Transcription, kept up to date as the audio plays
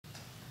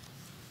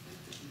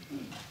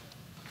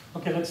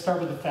Okay, let's start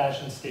with the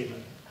fashion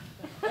statement.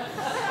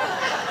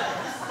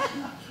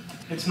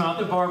 It's not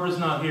that Barbara's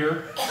not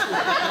here.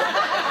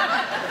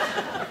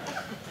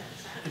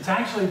 It's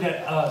actually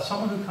that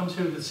someone who comes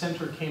here to the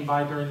center came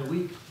by during the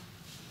week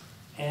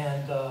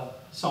and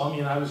saw me,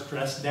 and I was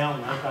dressed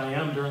down like I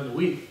am during the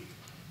week.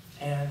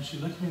 And she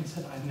looked at me and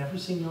said, "I've never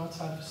seen you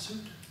outside of a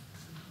suit."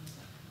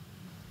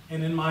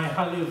 And in my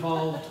highly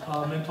evolved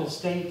mental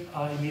state,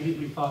 I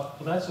immediately thought,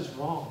 well, that's just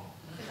wrong.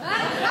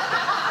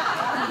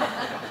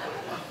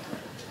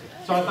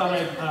 So I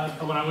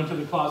thought, when I went to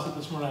the closet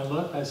this morning, I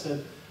looked, I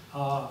said,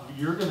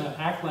 you're going to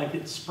act like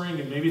it's spring,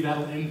 and maybe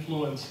that'll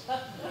influence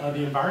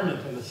the environment.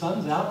 And the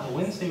sun's out, and the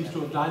wind seems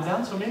to have died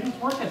down, so maybe it's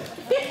working.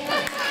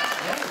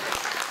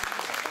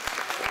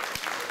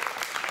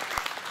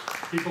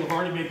 People have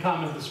already made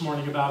comments this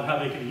morning about how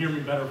they can hear me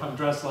better if I'm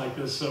dressed like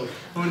this, so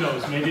who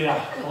knows, maybe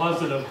that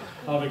closet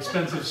of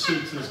expensive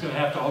suits is going to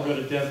have to all go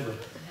to Denver.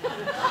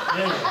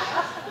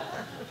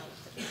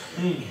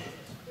 Anyway.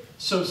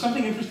 So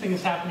something interesting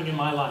is happening in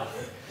my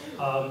life.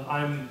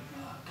 I'm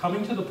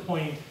coming to the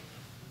point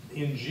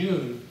in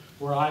June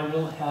where I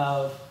will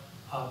have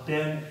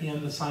been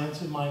in the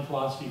science of mind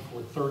philosophy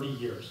for 30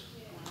 years.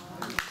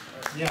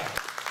 Yeah.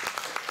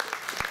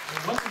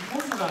 And what's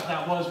important about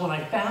that was when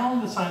I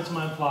found the science of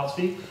mind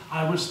philosophy,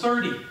 I was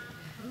 30.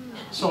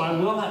 So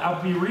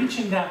I'll be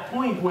reaching that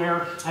point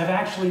where I've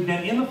actually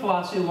been in the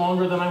philosophy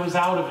longer than I was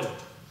out of it.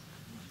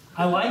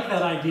 I like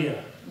that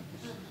idea.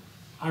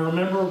 I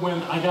remember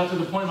when I got to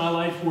the point in my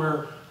life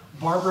where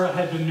Barbara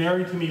had been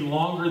married to me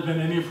longer than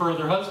any of her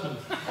other husbands.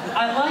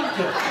 I liked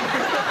it.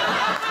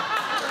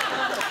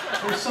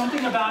 There's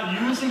something about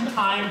using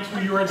time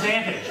to your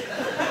advantage,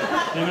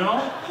 you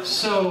know?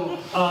 So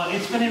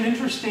it's been an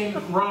interesting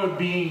road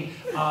being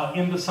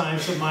in the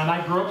science of mind.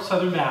 I grew up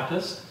Southern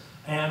Baptist,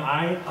 and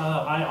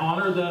I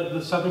honor the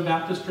Southern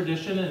Baptist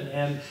tradition,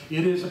 and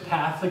it is a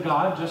path to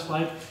God just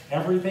like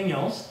everything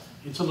else.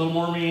 It's a little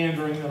more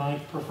meandering than I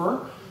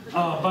prefer.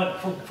 But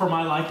for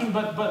my liking, you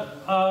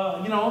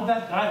know,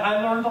 that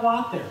I learned a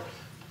lot there.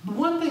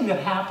 One thing that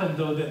happened,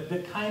 though,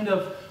 that kind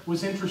of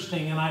was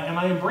interesting, and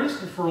I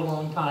embraced it for a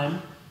long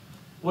time,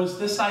 was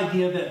this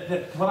idea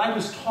that what I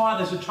was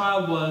taught as a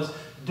child was,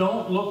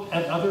 don't look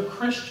at other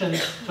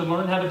Christians to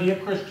learn how to be a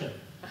Christian.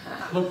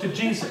 Look to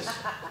Jesus.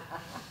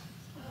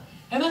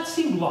 And that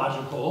seemed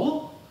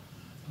logical,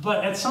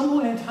 but at some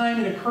point in time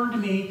it occurred to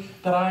me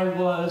that I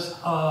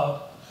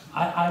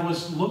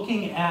was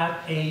looking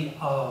at a...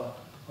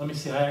 let me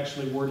see, I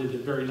actually worded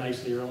it very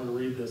nicely here. I want to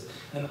read this.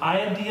 An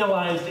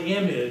idealized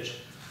image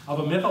of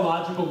a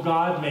mythological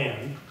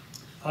God-man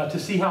to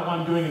see how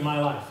I'm doing in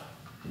my life.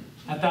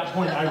 At that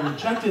point, I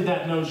rejected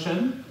that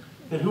notion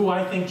that who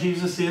I think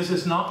Jesus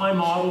is not my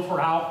model for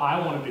how I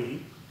want to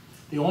be.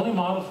 The only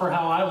model for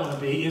how I want to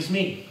be is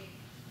me.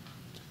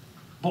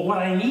 But what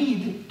I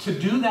need to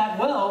do that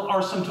well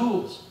are some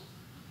tools.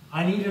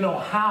 I need to know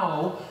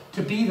how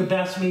to be the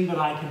best me that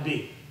I can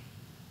be.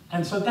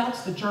 And so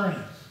that's the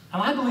journey.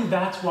 And I believe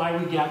that's why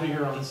we gather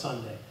here on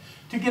Sunday.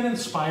 To get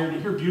inspired, to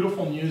hear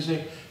beautiful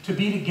music, to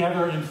be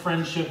together in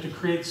friendship, to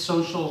create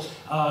social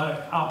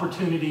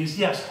opportunities.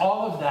 Yes,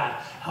 all of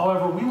that.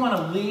 However, we want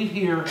to leave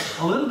here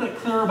a little bit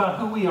clearer about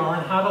who we are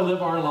and how to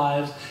live our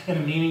lives in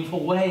a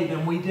meaningful way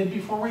than we did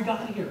before we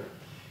got here.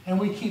 And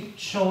we keep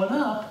showing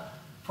up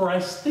for, I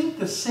think,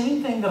 the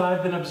same thing that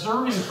I've been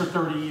observing for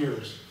 30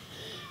 years.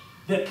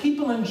 That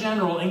people in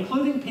general,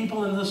 including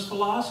people in this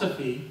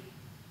philosophy,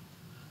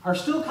 are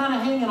still kind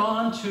of hanging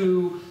on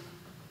to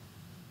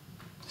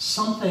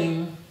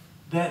something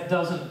that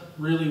doesn't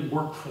really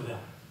work for them.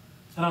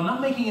 And I'm not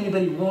making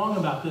anybody wrong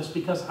about this,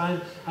 because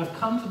I've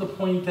come to the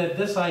point that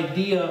this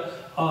idea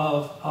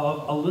of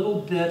a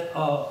little bit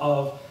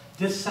of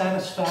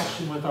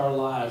dissatisfaction with our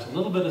lives, a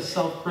little bit of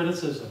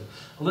self-criticism,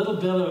 a little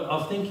bit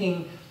of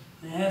thinking,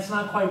 it's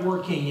not quite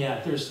working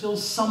yet, there's still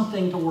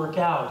something to work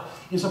out,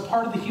 is a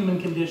part of the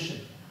human condition.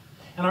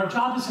 And our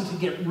job isn't to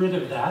get rid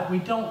of that. We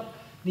don't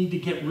need to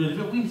get rid of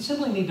it. We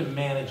simply need to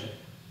manage it.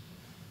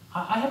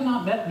 I have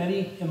not met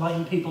many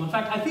enlightened people. In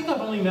fact, I think I've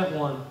only met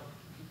one,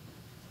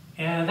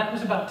 and that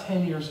was about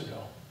 10 years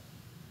ago.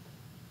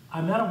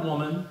 I met a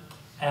woman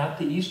at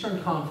the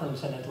Eastern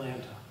Conference in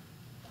Atlanta.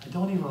 I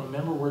don't even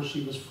remember where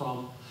she was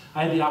from.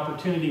 I had the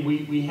opportunity,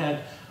 we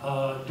had,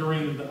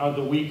 during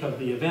the week of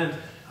the event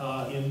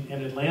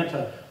in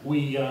Atlanta,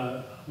 we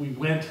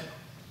went,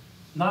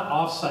 not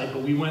off-site,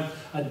 but we went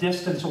a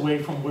distance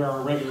away from where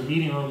our regular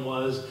meeting room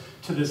was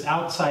to this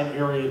outside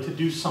area to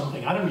do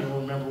something. I don't even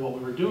remember what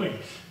we were doing,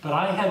 but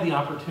I had the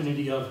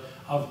opportunity of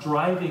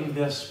driving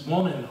this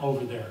woman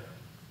over there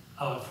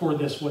for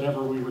this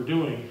whatever we were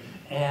doing,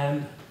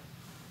 and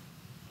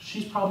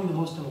she's probably the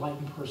most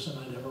enlightened person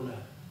I'd ever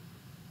met.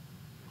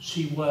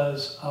 She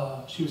was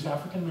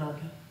African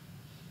American.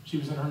 She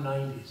was in her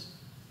 90s.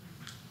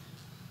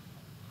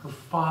 Her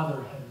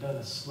father had been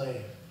a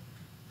slave.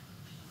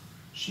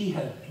 She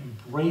had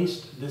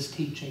embraced this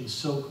teaching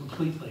so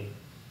completely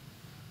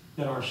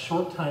that our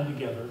short time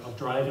together of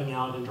driving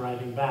out and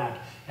driving back,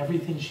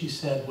 everything she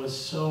said was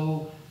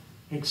so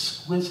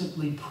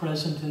exquisitely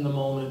present in the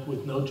moment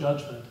with no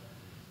judgment,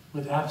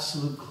 with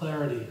absolute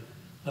clarity,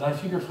 that I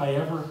figure if I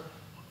ever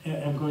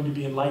am going to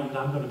be enlightened,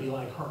 I'm going to be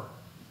like her.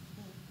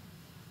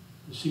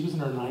 She was in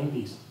her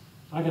 90s.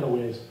 I got a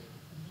ways.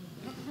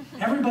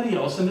 Everybody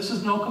else, and this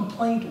is no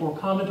complaint or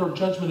comment or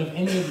judgment of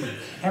any of you,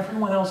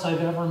 everyone else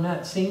I've ever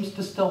met seems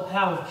to still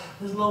have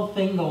this little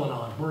thing going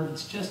on where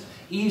it's just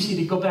easy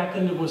to go back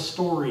into a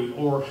story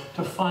or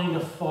to find a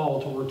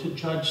fault or to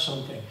judge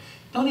something.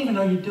 Don't even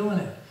know you're doing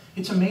it.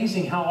 It's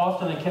amazing how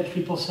often I catch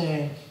people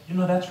saying, you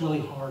know, that's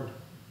really hard.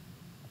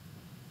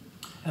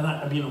 And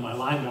my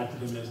line back to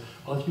them is,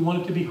 well, if you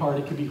want it to be hard,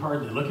 it could be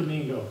hard. And they look at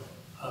me and go,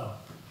 oh.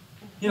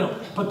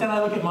 But then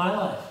I look at my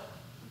life.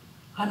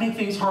 I make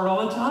things hard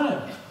all the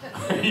time.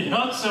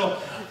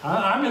 So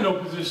I'm in no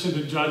position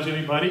to judge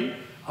anybody.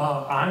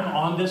 I'm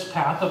on this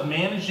path of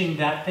managing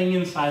that thing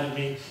inside of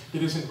me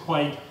that isn't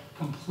quite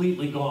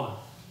completely gone.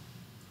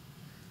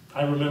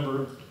 I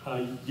remember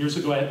years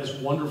ago I had this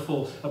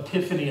wonderful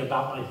epiphany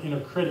about my inner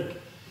critic.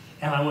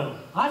 And I went,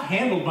 I've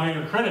handled my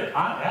inner critic.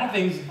 That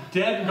thing's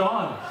dead and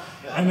gone.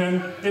 And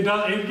then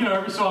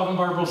every so often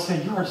Barbara will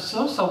say, you are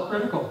so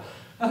self-critical.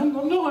 And I'm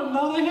going, no, I'm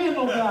not. I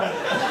handled that.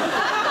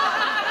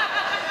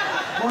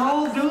 We're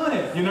all doing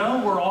it,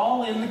 We're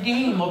all in the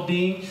game of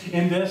being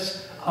in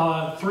this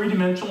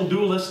three-dimensional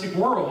dualistic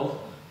world,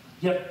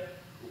 yet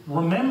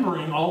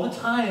remembering all the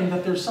time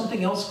that there's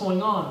something else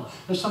going on.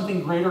 There's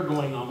something greater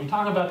going on. We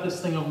talk about this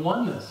thing of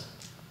oneness.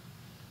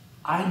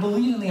 I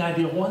believe in the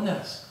idea of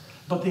oneness.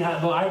 But the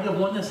idea of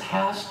oneness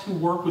has to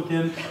work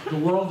within the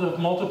world of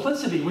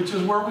multiplicity, which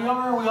is where we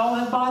are. We all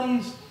have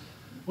bodies.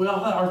 We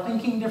all are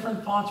thinking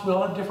different thoughts. We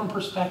all have different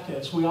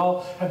perspectives. We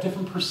all have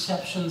different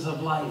perceptions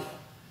of life.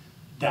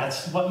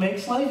 That's what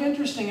makes life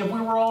interesting. If we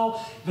were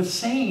all the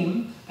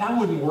same, that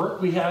wouldn't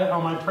work. We had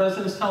on my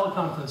president's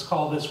teleconference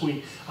call this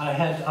week, I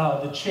had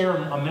the chair,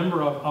 a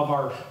member of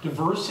our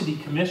diversity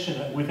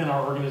commission within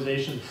our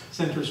organization,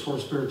 Centers for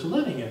Spiritual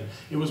Living. And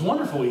it was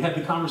wonderful. We had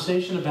the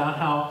conversation about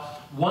how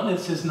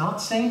oneness is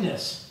not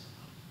sameness.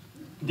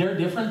 They're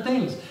different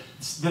things.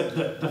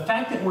 The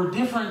fact that we're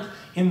different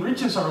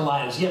enriches our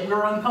lives, yet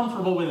we're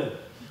uncomfortable with it.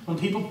 When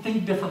people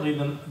think differently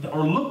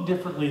or look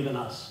differently than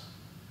us,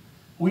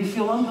 we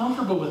feel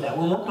uncomfortable with that.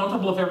 We're more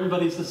comfortable if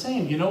everybody's the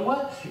same. You know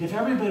what? If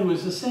everybody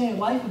was the same,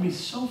 life would be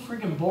so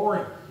friggin'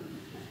 boring.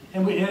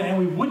 And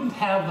we wouldn't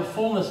have the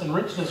fullness and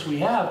richness we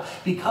have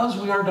because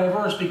we are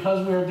diverse,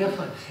 because we are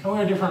different. And we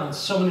are different on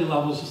so many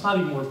levels, it's not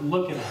even worth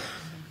looking at.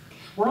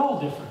 We're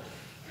all different.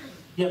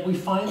 Yet we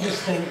find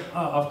this thing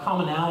of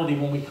commonality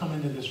when we come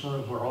into this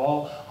room. We're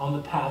all on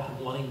the path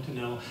of wanting to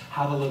know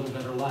how to live a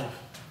better life,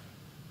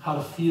 how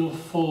to feel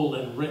full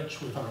and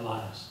rich with our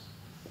lives,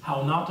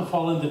 how not to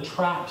fall into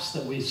traps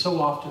that we so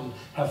often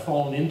have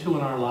fallen into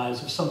in our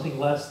lives of something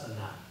less than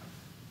that.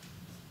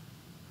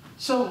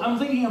 So I'm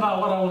thinking about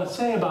what I want to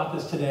say about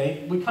this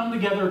today. We come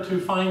together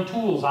to find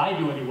tools. I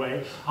do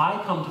anyway.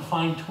 I come to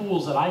find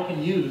tools that I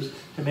can use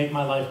to make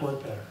my life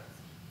work better.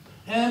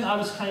 And I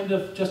was kind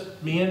of just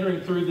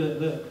meandering through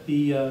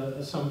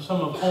some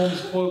of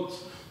Holmes'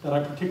 quotes that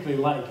I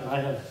particularly like, and I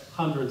have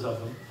hundreds of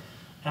them.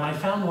 And I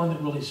found one that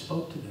really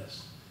spoke to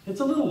this. It's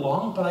a little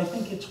long, but I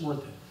think it's worth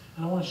it.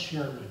 And I want to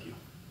share it with you.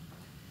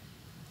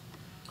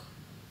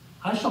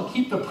 I shall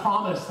keep the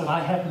promise that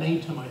I have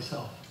made to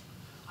myself.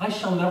 I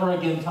shall never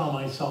again tell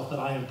myself that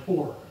I am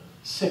poor,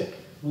 sick,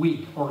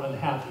 weak, or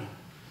unhappy.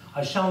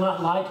 I shall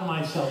not lie to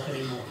myself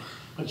anymore,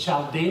 but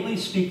shall daily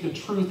speak the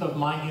truth of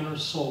my inner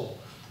soul,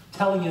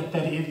 telling it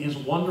that it is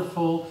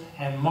wonderful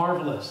and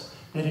marvelous,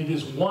 that it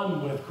is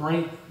one with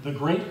the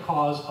great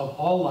cause of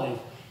all life,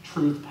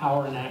 truth,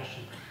 power, and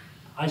action.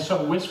 I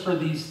shall whisper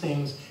these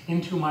things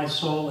into my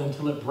soul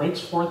until it breaks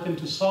forth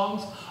into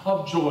songs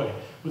of joy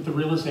with the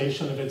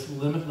realization of its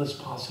limitless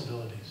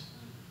possibilities.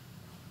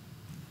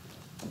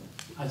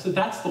 I said,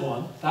 that's the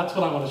one. That's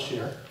what I want to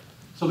share.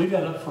 So leave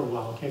that up for a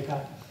while, okay,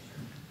 Pat?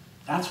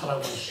 That's what I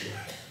want to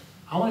share.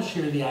 I want to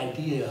share the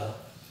idea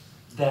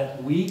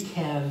that we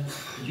can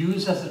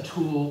use as a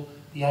tool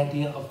the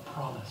idea of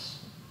promise.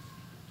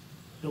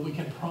 That we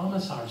can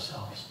promise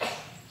ourselves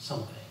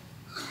something.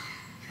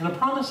 And a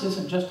promise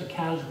isn't just a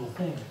casual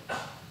thing.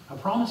 A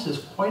promise is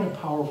quite a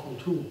powerful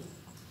tool.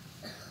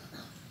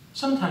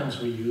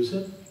 Sometimes we use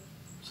it,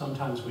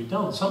 sometimes we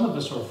don't. Some of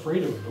us are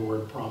afraid of the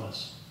word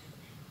promise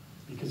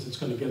because it's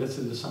going to get us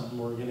into something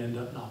we're going to end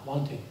up not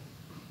wanting.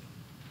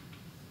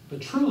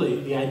 But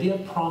truly, the idea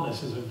of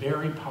promise is a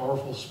very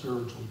powerful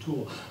spiritual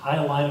tool. I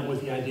align it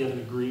with the idea of an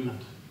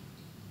agreement.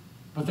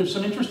 But there's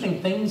some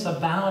interesting things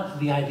about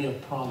the idea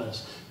of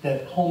promise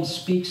that Holmes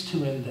speaks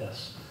to in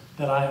this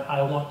that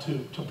I want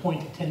to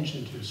point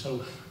attention to.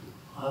 So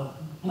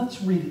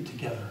let's read it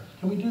together.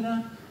 Can we do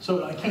that?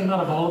 So it came out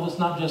of all of us,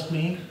 not just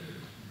me.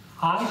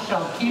 I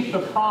shall keep the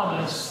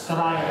promise that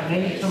I have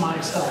made to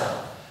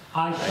myself.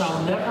 I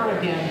shall never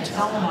again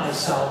tell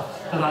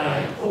myself that I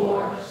am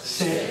poor,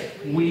 sick,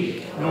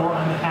 weak, nor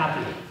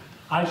unhappy.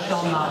 I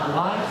shall not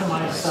lie to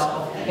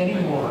myself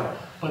anymore,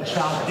 but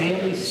shall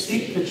daily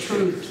speak the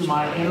truth to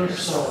my inner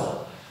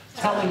soul,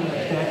 telling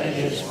it that it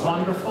is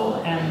wonderful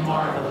and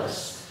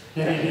marvelous,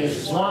 that it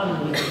is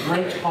one with the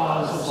great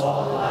cause of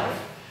all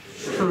life,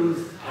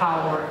 truth,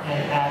 power,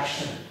 and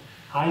action.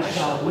 I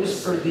shall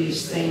whisper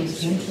these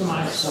things into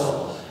my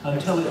soul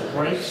until it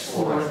breaks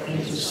forth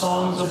into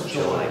songs of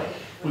joy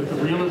with the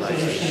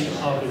realization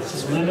of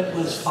its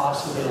limitless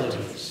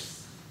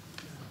possibilities.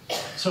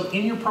 So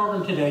in your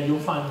program today, you'll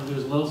find that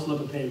there's a little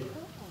slip of paper.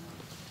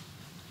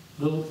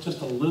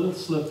 Just a little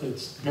slip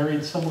that's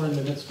buried somewhere in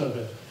the midst of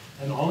it.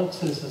 And all it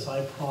says is,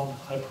 I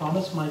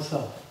promise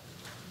myself.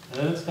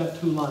 And then it's got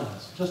 2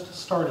 lines, just a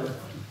starting point.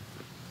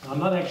 I'm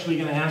not actually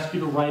going to ask you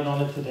to write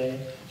on it today.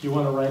 If you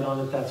want to write on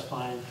it, that's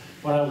fine.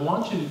 What I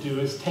want you to do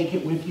is take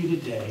it with you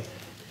today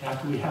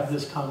after we have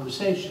this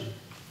conversation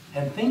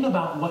and think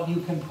about what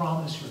you can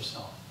promise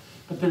yourself.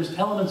 But there's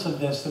elements of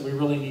this that we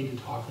really need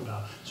to talk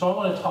about. So I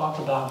want to talk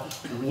about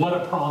what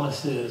a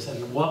promise is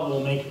and what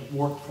will make it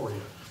work for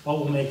you, what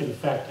will make it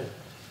effective.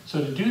 So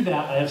to do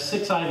that, I have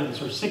 6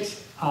 items or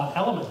 6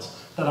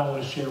 elements that I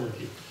want to share with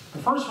you. The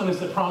first one is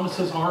that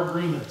promises are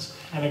agreements,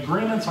 and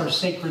agreements are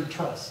sacred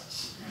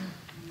trusts.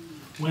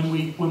 When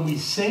we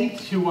say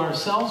to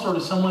ourselves or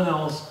to someone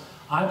else,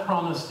 I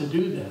promise to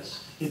do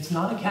this, it's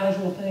not a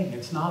casual thing.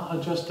 It's not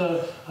it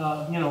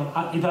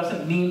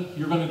doesn't mean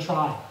you're going to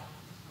try.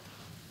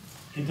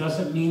 It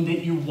doesn't mean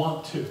that you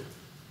want to.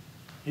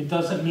 It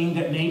doesn't mean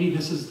that maybe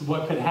this is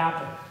what could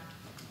happen.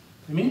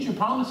 It means you're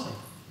promising.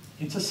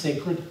 It's a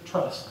sacred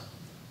trust.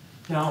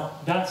 Now,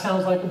 that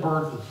sounds like a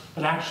burden,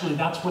 but actually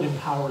that's what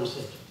empowers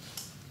it.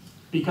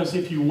 Because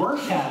if you were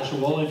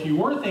casual, if you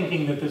were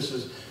thinking that this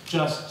is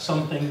just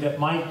something that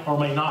might or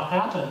may not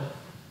happen,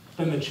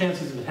 then the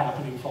chances of it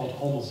happening fall to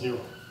almost 0.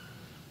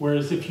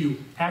 Whereas if you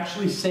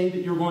actually say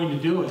that you're going to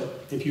do it,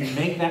 if you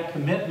make that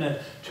commitment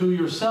to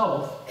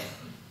yourself,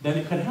 then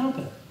it could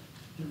happen.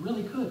 It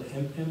really could.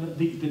 And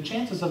the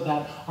chances of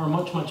that are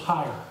much, much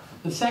higher.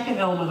 The second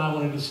element I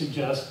wanted to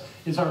suggest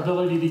is our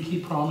ability to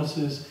keep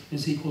promises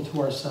is equal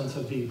to our sense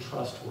of being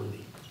trustworthy.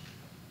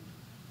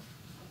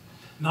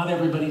 Not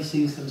everybody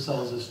sees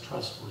themselves as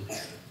trustworthy.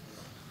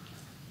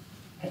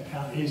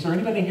 Is there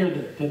anybody here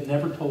that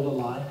never told a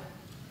lie?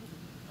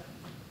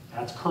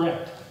 That's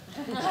correct.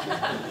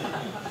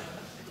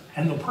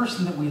 And the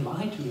person that we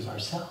lie to is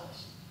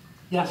ourselves.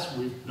 Yes,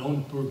 we've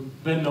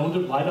been known to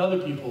lie to other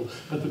people,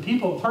 but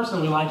the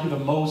person we lie to the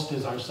most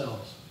is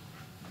ourselves.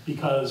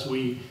 Because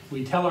we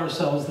tell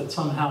ourselves that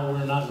somehow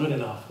we're not good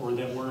enough, or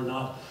that we're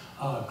not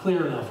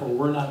clear enough, or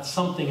we're not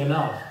something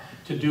enough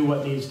to do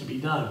what needs to be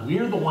done.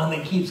 We're the one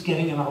that keeps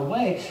getting in our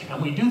way,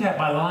 and we do that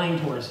by lying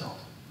to ourselves.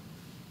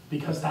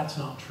 Because that's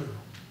not true.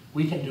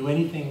 We can do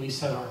anything we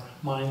set our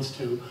minds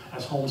to.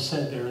 As Holmes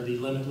said there, the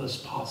limitless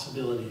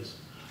possibilities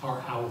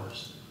are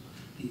ours.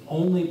 The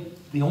only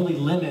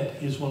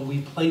limit is when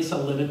we place a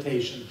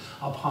limitation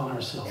upon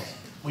ourselves.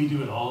 We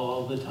do it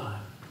all the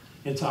time.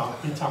 It's our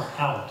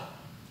out.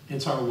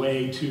 It's our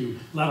way to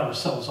let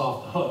ourselves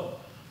off the hook.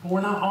 But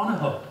we're not on a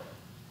hook.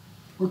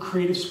 We're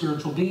creative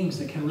spiritual beings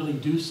that can really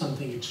do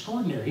something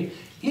extraordinary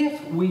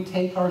if we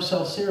take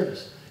ourselves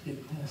serious.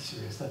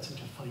 Serious, that's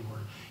such a funny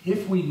word.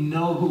 If we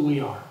know who we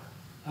are,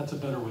 that's a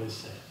better way to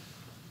say it.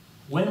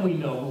 When we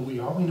know who we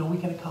are, we know we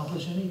can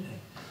accomplish anything.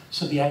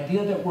 So the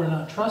idea that we're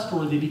not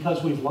trustworthy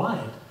because we've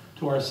lied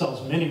to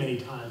ourselves many, many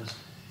times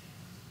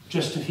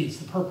just defeats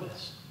the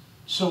purpose.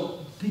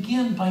 So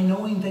begin by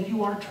knowing that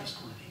you are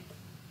trustworthy,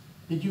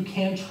 that you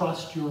can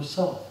trust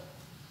yourself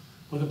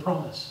with a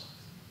promise.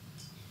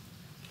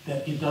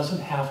 That you don't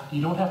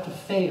have to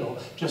fail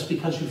just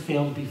because you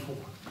failed before.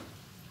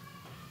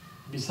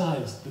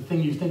 Besides, the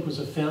thing you think was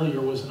a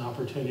failure was an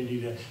opportunity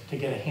to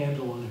get a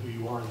handle on who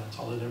you are. That's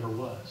all it ever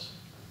was.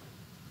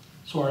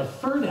 So our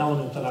third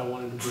element that I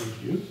wanted to bring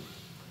to you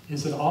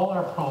is that all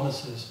our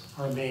promises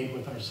are made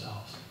with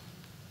ourselves.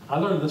 I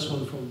learned this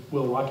one from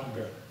Will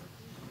Rockenberry.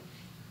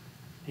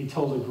 He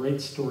told a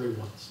great story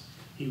once.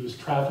 He was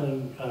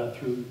traveling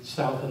through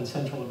South and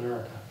Central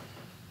America.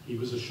 He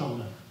was a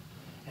showman.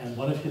 And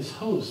one of his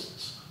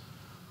hosts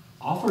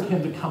offered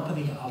him the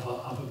company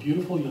of a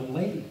beautiful young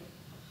lady.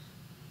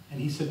 And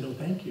he said, no,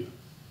 thank you.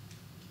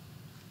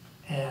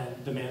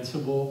 And the man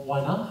said, well,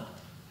 why not?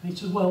 And he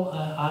said, well,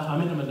 I'm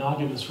in a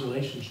monogamous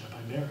relationship.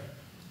 I'm married.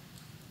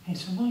 And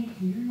he said, well,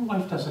 your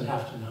wife doesn't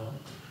have to know.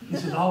 He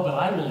said, oh, but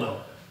I will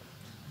know.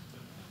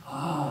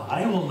 Ah,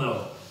 I will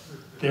know.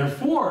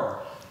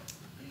 Therefore,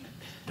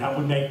 that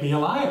would make me a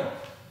liar.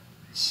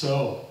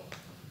 So,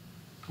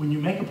 when you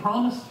make a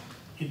promise,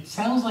 it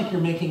sounds like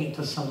you're making it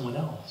to someone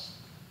else.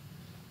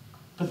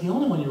 But the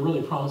only one you're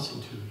really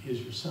promising to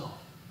is yourself.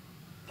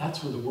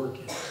 That's where the work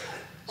is.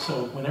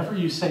 So whenever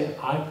you say,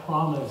 I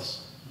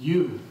promise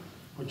you,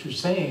 what you're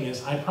saying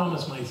is, I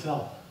promise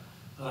myself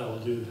that I will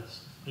do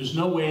this. There's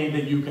no way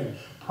that you can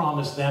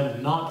promise them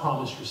and not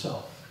promise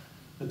yourself.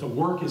 That the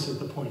work is at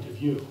the point of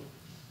view.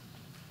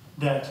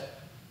 That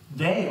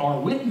they are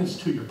witness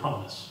to your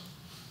promise.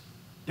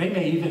 They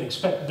may even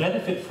expect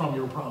benefit from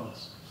your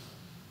promise.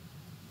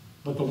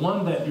 But the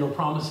one that you're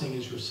promising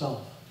is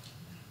yourself.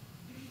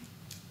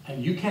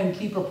 And you can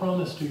keep a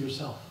promise to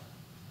yourself.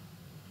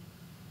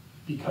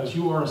 because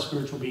you are a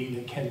spiritual being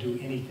that can do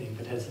anything,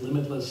 that has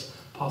limitless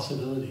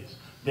possibilities.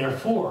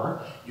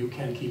 Therefore, you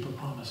can keep a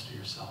promise to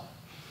yourself.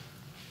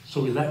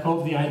 So we let go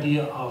of the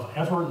idea of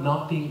ever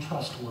not being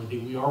trustworthy.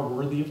 We are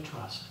worthy of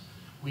trust.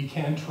 We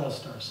can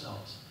trust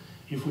ourselves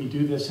if we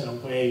do this in a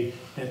way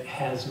that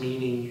has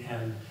meaning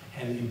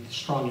and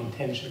strong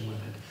intention with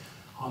it.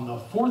 On the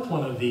fourth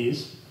one of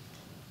these,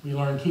 we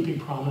learn keeping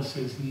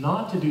promises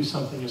not to do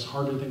something is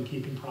harder than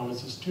keeping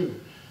promises to.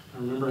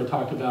 Remember I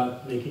talked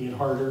about making it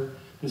harder?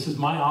 This is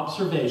my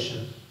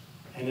observation,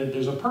 and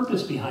there's a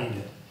purpose behind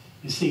it.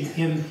 You see,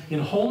 in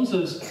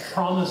Holmes's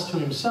promise to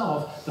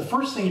himself, the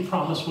first thing he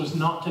promised was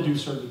not to do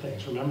certain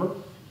things, remember?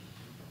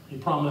 He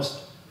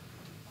promised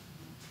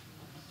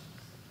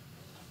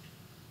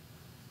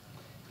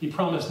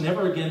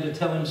never again to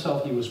tell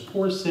himself he was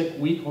poor, sick,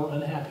 weak, or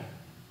unhappy.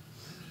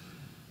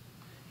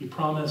 He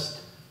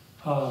promised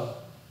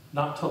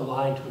not to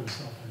lie to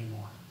himself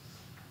anymore.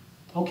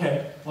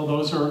 Okay, well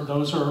those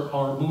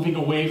are moving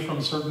away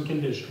from certain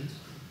conditions.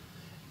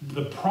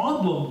 The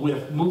problem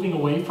with moving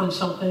away from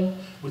something,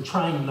 with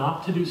trying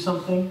not to do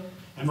something,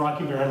 and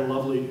Rocky Bear had a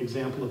lovely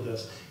example of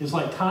this, is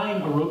like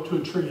tying a rope to a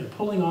tree and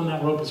pulling on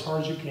that rope as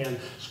hard as you can,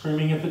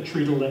 screaming at the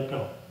tree to let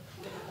go.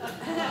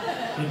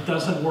 It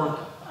doesn't work.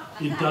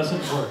 It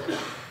doesn't work.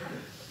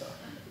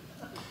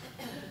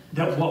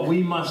 That what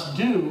we must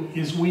do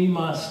is we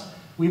must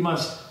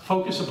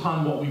focus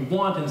upon what we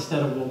want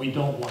instead of what we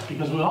don't want,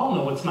 because we all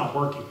know what's not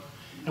working.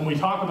 And we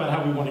talk about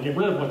how we want to get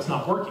rid of what's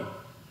not working.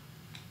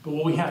 But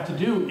what we have to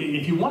do,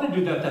 if you want to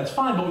do that, that's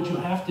fine, but what you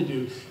have to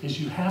do is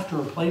you have to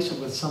replace it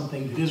with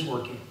something that is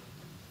working.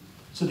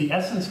 So the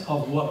essence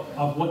of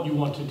what you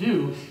want to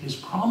do is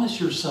promise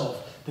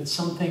yourself that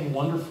something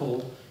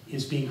wonderful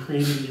is being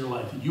created in your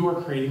life, that you are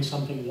creating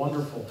something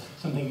wonderful,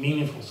 something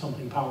meaningful,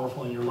 something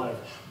powerful in your life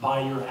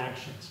by your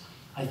actions.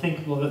 I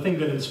think, well, the thing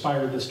that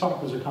inspired this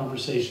talk was a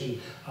conversation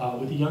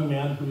with a young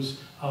man who's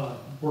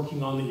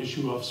working on the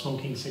issue of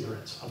smoking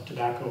cigarettes, of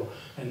tobacco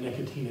and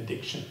nicotine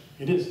addiction.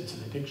 It's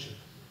an addiction.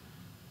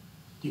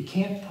 You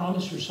can't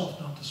promise yourself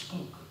not to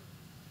smoke.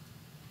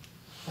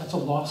 That's a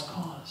lost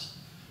cause.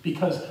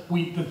 Because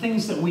the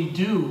things that we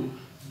do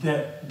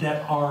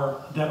that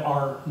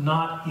are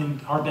not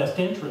in our best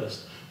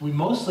interest, we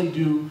mostly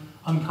do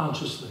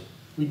unconsciously.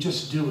 We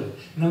just do it.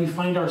 And then we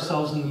find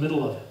ourselves in the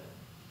middle of it.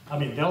 I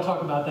mean, they'll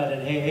talk about that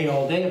in AA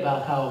all day,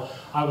 about how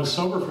I was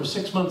sober for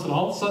 6 months and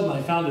all of a sudden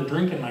I found a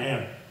drink in my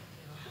hand.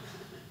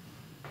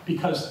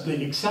 Because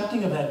the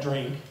accepting of that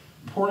drink,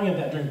 pouring of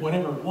that drink,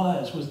 whatever it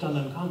was done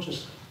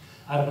unconsciously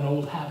out of an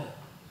old habit.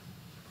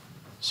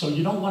 So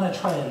you don't want to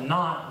try to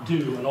not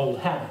do an old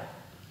habit.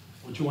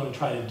 What you want to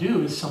try to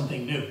do is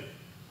something new,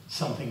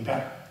 something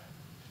better,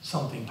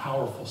 something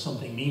powerful,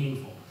 something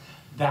meaningful.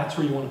 That's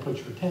where you want to put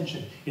your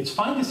attention. It's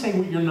fine to say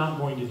what you're not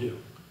going to do.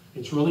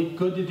 It's really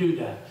good to do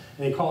that.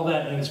 And they call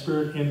that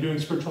in doing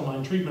spiritual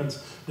mind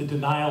treatments the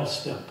denial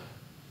step.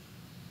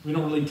 We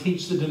don't really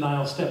teach the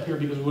denial step here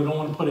because we don't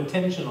want to put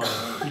attention on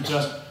it. We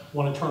just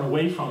want to turn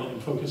away from it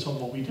and focus on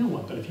what we do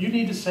want. But if you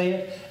need to say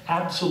it,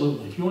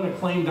 absolutely. If you want to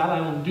claim that I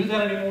don't do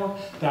that anymore,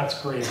 that's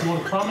great. If you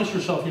want to promise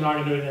yourself you're not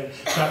going to do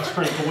anything, that's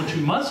great. But what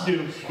you must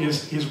do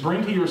is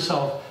bring to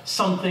yourself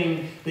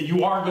something that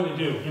you are going to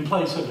do in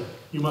place of it.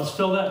 You must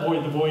fill that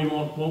void. The void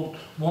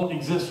won't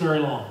exist very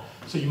long.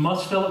 So you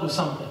must fill it with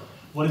something.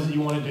 What is it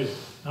you want to do?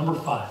 Number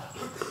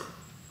 5.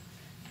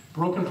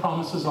 Broken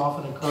promises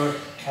often occur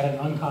at an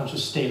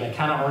unconscious state. I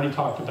kind of already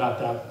talked about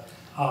that.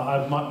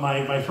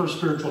 My first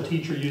spiritual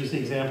teacher used the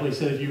example. He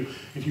said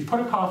if you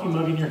put a coffee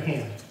mug in your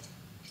hand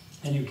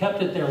and you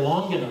kept it there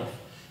long enough,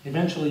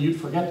 eventually you'd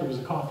forget there was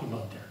a coffee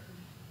mug there.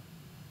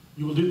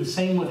 You will do the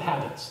same with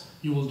habits.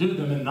 You will do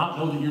them and not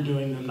know that you're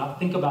doing them, not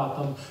think about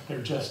them.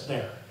 They're just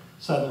there.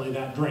 Suddenly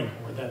that drink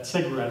or that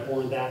cigarette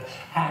or that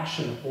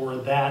action or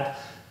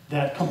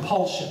that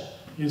compulsion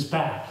is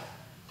back.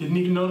 Didn't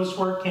even notice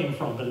where it came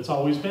from, but it's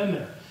always been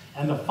there.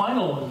 And the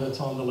final one that's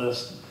on the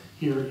list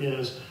here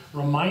is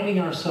reminding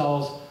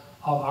ourselves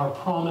of our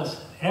promise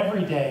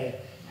every day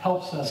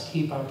helps us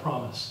keep our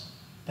promise.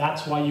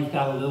 That's why you've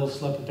got a little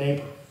slip of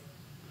paper.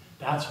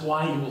 That's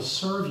why it will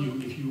serve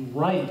you if you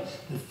write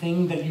the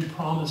thing that you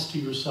promised to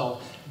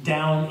yourself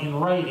down in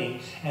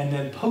writing and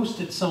then post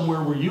it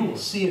somewhere where you will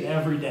see it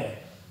every day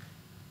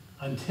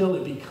until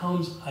it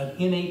becomes an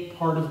innate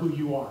part of who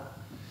you are.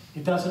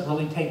 It doesn't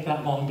really take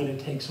that long, but it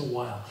takes a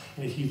while.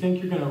 And if you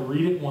think you're going to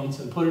read it once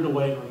and put it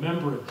away and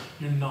remember it,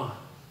 you're not.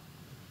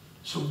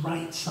 So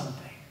write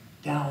something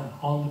down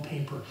on the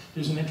paper.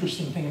 There's an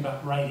interesting thing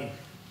about writing,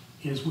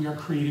 is we are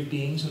creative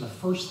beings, and the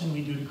first thing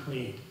we do to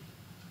create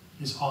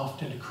is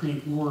often to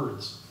create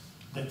words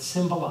that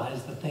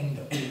symbolize the thing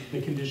that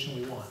the condition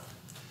we want.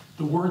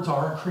 The words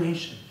are a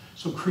creation.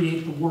 So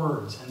create the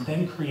words, and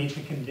then create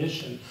the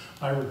condition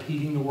by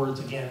repeating the words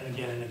again and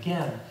again and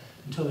again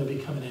until they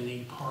become an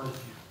innate part of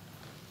you.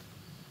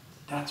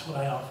 That's what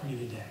I offer you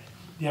today.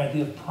 The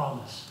idea of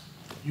promise.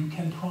 You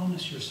can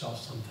promise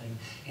yourself something,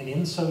 and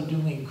in so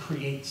doing,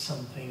 create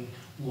something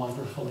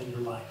wonderful in your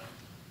life.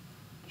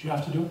 But you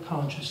have to do it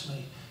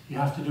consciously. You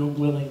have to do it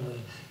willingly.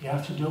 You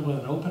have to do it with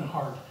an open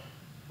heart,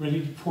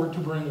 ready for it to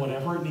bring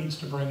whatever it needs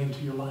to bring into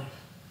your life.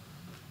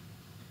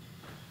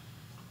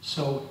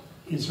 So,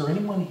 is there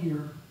anyone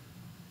here?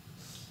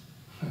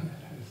 It's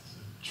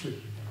a tricky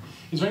thing.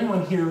 Is there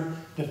anyone here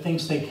that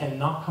thinks they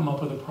cannot come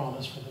up with a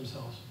promise for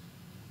themselves?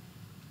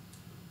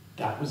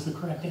 That was the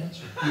correct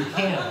answer. You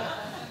can.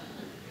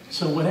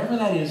 So whatever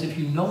that is, if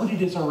you know what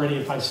it is already,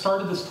 if I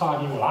started this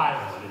talking, well, I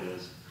know what it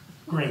is.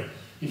 Great.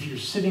 If you're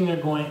sitting there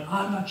going,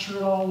 I'm not sure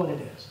at all what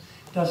it is,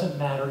 it doesn't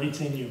matter,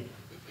 it's in you.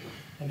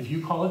 And if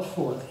you call it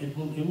forth, it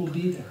will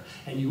be there.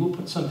 And you will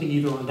put something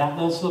either on that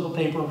little slip of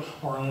paper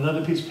or on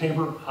another piece of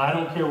paper. I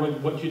don't care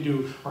what you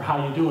do or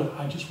how you do it.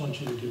 I just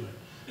want you to do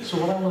it. So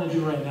what I want to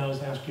do right now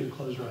is ask you to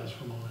close your eyes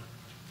for a moment.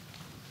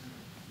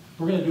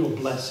 We're going to do a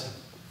blessing.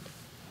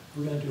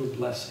 We're going to do a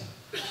blessing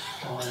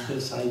on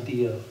this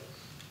idea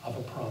of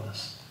a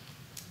promise.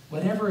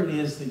 Whatever it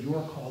is that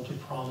you're called to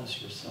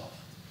promise yourself,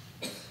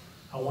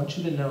 I want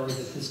you to know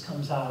that this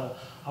comes out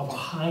of a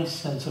high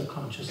sense of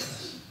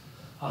consciousness,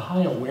 a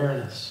high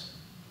awareness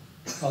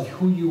of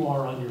who you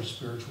are on your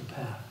spiritual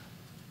path.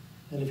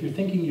 And if you're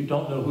thinking you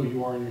don't know who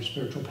you are on your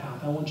spiritual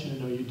path, I want you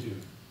to know you do.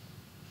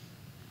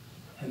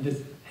 And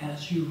that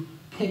as you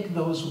pick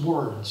those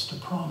words to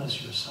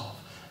promise yourself,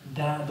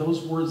 that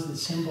those words that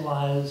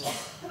symbolize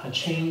a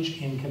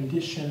change in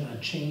condition, a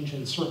change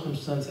in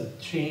circumstance, a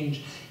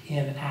change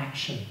in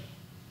action,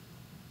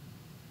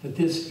 that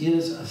this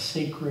is a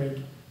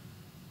sacred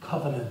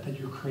covenant that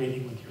you're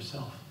creating with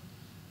yourself.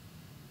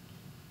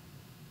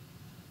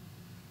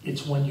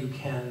 It's one you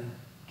can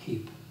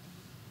keep.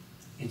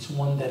 It's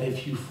one that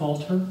if you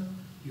falter,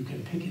 you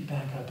can pick it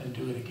back up and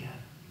do it again.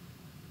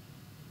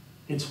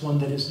 It's one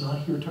that is not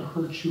here to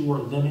hurt you or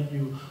limit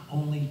you,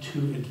 only to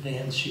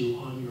advance you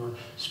on your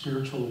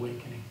spiritual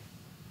awakening.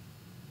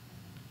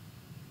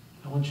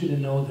 I want you to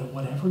know that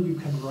whatever you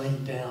can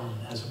write down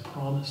as a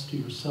promise to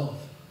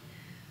yourself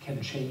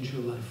can change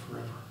your life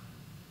forever.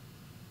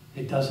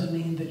 It doesn't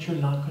mean that you're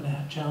not going to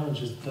have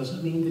challenges. It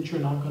doesn't mean that you're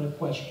not going to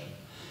question.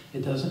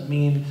 It doesn't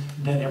mean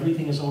that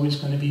everything is always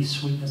going to be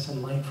sweetness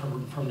and light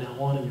from now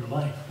on in your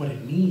life. What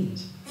it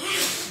means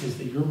is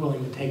that you're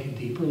willing to take a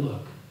deeper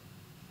look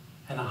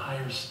and a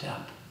higher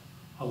step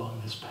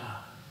along this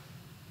path.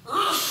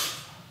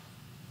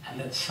 And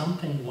that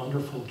something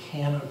wonderful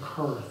can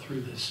occur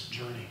through this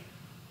journey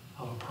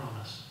of a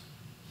promise.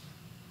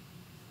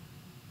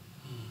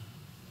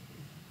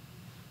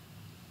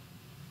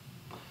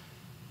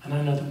 And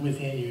I know that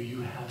within you,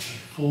 you have the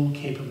full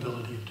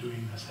capability of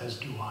doing this, as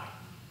do I.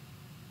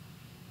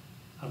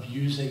 Of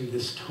using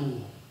this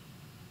tool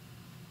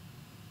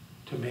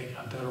to make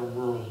a better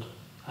world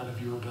out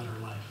of your better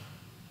life.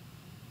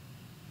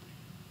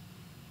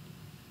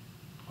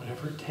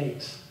 Whatever it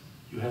takes,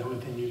 you have it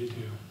within you to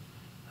do.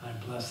 And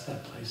I bless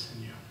that place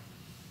in you.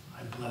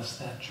 I bless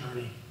that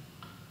journey.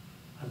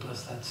 I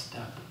bless that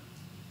step.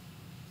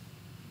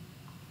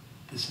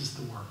 This is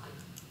the work,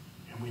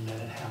 and we let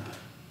it happen,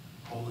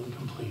 whole and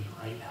complete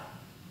right now.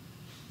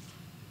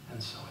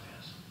 And so it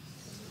is.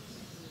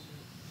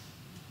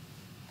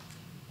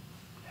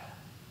 Yeah.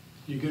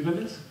 You good with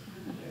this?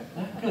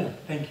 Yeah,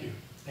 good. Thank you.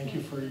 Thank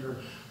you for your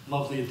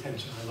lovely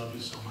attention. I love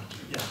you so much.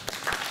 Yeah.